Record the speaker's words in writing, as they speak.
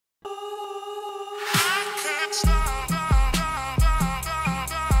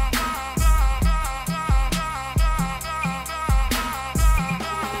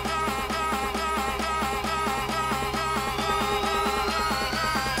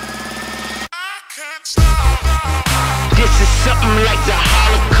something like the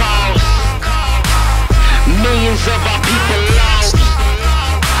Holocaust. Millions of our people lost.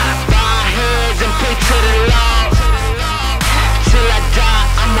 Bow our heads and pray to the Lord. Till I die,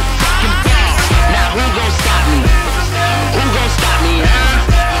 I'm a fucking boss. Now who gon' stop me? Who gon' stop me, huh?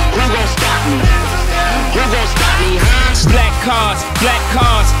 Who gon' stop me? Who gon' stop me, huh? Black cars,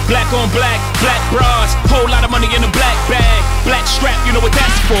 black on black, black bras. Whole lot of money in a black bag, black strap, you know what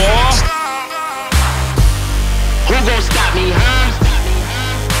that's for. Who gon' stop me, huh?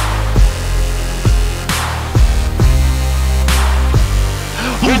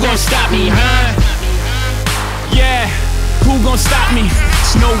 Who gon' stop me, huh? Yeah, who gon' stop me?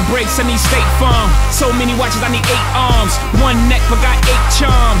 No brakes, I need State Farm. So many watches, I need 8 arms. One neck, but got 8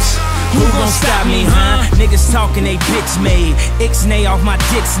 charms. Who gon' stop me, huh? Niggas talking, they bitch made. Ixnay off my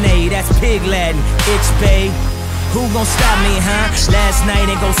dicksnay, that's pig Latin. Ixbay. Who gon' stop me, huh? Last night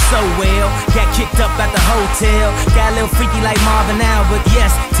ain't go so well. Got kicked up at the hotel. Got a little freaky like Marvin now, but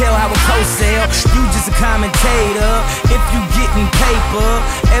yes, tell how a co-sell. You just a commentator, if you getting paper.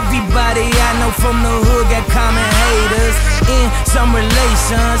 Everybody I know from the hood got common haters. In some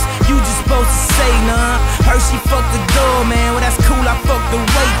relations, you just supposed to say none. Heard she fucked the doorman, well that's cool, I fucked the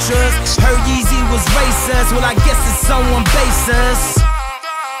waitress. Heard Yeezy was racist, well I guess it's someone basis.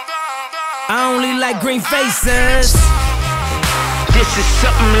 I only like green faces. This is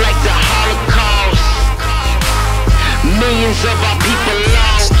something like the Holocaust. Millions of our people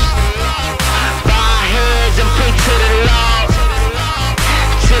lost. Bow our heads and pray to the Lord.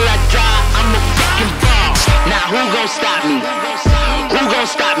 Till I die, I'm a fucking boss. Now who gon' stop me? Who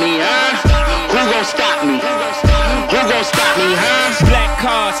gon' stop me, huh? Who gon' stop me? Who gon' stop me, huh? Black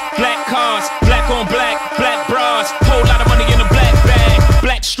cars, black on black, black bras. Whole lot of money in a black bag,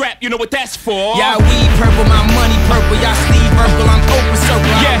 black strap, you know what that's for. Y'all weed purple, my money purple. Y'all Steve Urkel, I'm open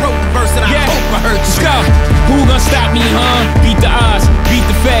circle. I wrote the verse and I hope I heard you. Let's go. Who gon' stop me, huh? Beat the odds, beat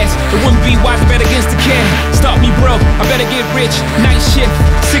the fast. It wouldn't be wise to bet against the kid. Stop me broke, I better get rich. Night shift,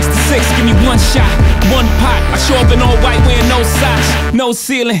 6 to 6, give me one shot, one pot. I show up in all white wearing no socks, no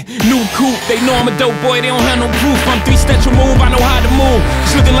ceiling, new coupe. They know I'm a dope boy, they don't have no proof. I'm 3 steps removed, I know how to move.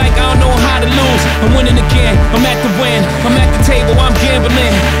 It's looking like I don't know how to lose. I'm winning again, I'm at the win. I'm at the table, I'm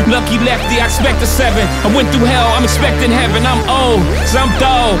gambling. Lucky lefty, I expect a 7. I went through hell, I'm expecting heaven. I'm old, so I'm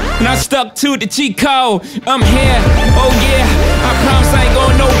dull, and I stuck to the cheat code. I'm here, oh yeah, I promise I ain't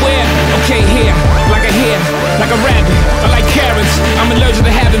going nowhere. Okay, here, like a hare, like a rabbit. I like carrots, I'm allergic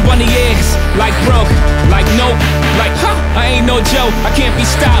to having bunny ears. Like broke, like nope, like huh, I ain't no joke. I can't be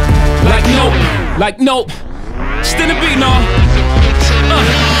stopped, like nope. Still a beat, no.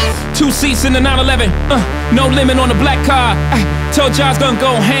 2 seats in the 911, no limit on the black car. Told you I was gonna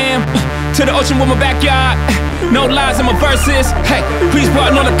go ham, to the ocean with my backyard. No lies in my verses, hey, please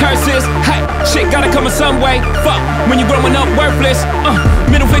pardon all the curses. Hey, shit gotta come in some way. Fuck, when you growing up worthless.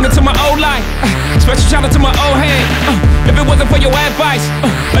 Middle finger to my old life, special shout out to my old head. If it wasn't for your advice,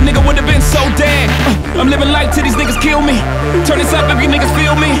 a nigga would've been so dead. I'm living life till these niggas kill me. Turn this up if you niggas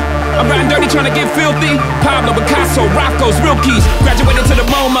feel me. I'm riding dirty trying to get filthy. Pablo, Picasso, Rocco's, real keys. Graduated to the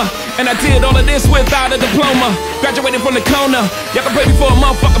MoMA, and I did all of this without a diploma. Graduated from the corner. Y'all can pray me for a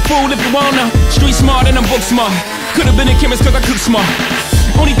motherfucking fool if you wanna. Street smart and I'm book smart. Could've been a chemist cause I cook smart.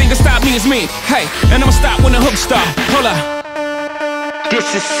 Only thing that stop me is me. Hey, and I'ma stop when the hook stop. Hold up. This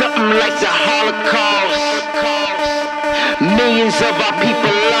is something like the Holocaust. Millions of our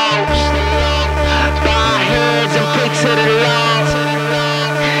people lost. Bow our heads and pray to the Lord.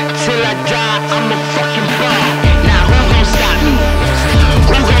 Till I die, I'm a fucking boss. Now who gon' stop me?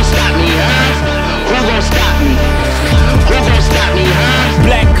 Who gon' stop me, huh? Who gon' stop me? Who gon' stop me, huh?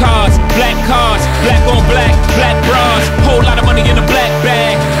 Black cars, black on black, black bras. Whole lot of money in a black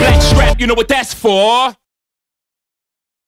bag, black strap, you know what that's for.